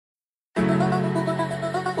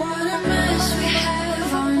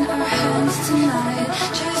tonight.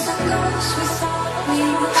 Chasing ghosts we thought we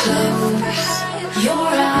would. Close your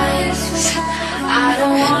eyes. I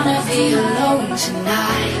don't wanna be alone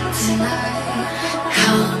tonight.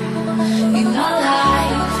 Come, you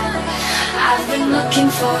alive. I've been looking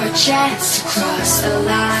for a chance to cross the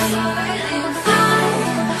line.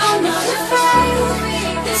 I'm not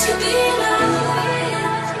afraid. This could be love.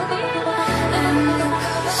 And the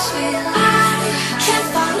ghosts we lie can't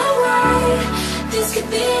find a way. This could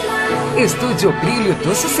be love. Estúdio Brilho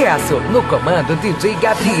do Sucesso, no comando DJ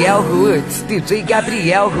Gabriel Roots. DJ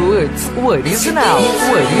Gabriel Roots, o original,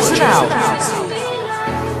 o original.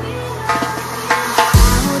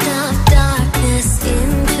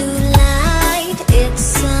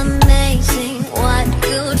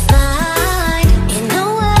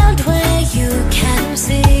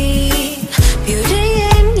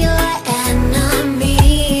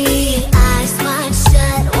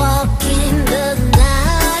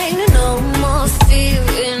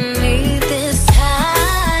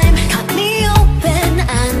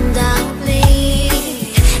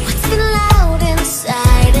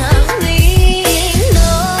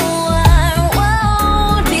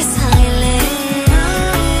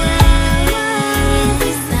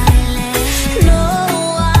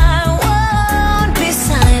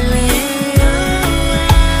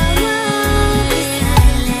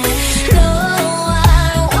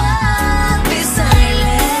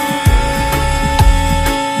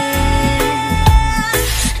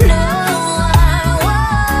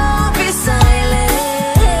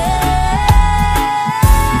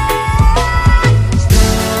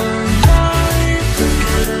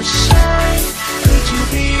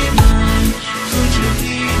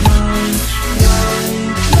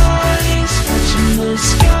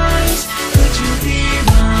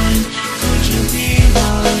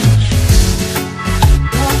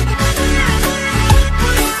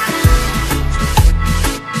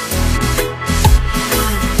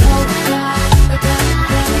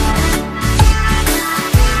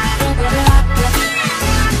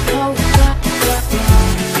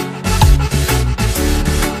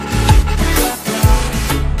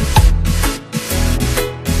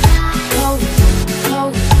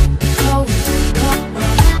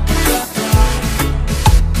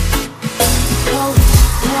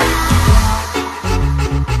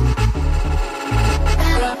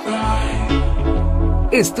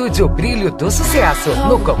 Estúdio Brilho do Sucesso,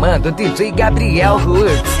 no comando DJ Gabriel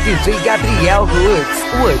Roots. DJ Gabriel Roots,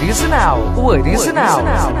 o original, o original.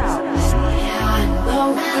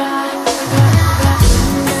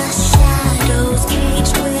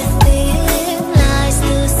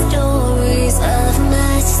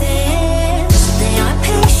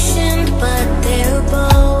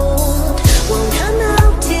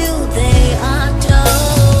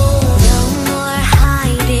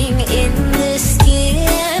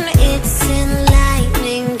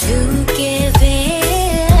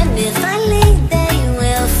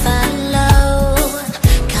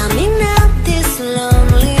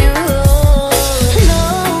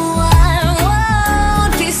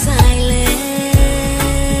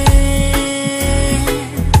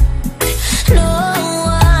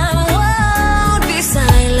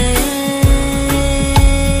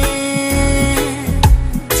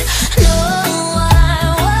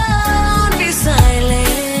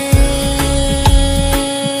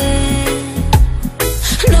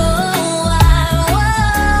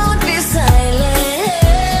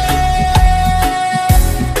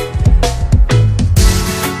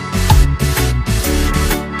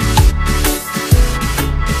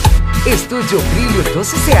 Estúdio Brilho do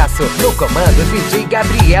Sucesso, no comando DJ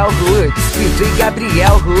Gabriel Roots. DJ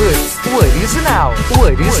Gabriel Roots, o original, o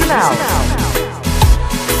original.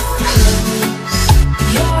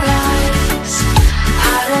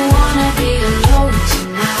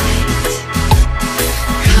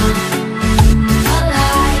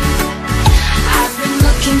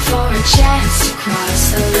 For a chance to cross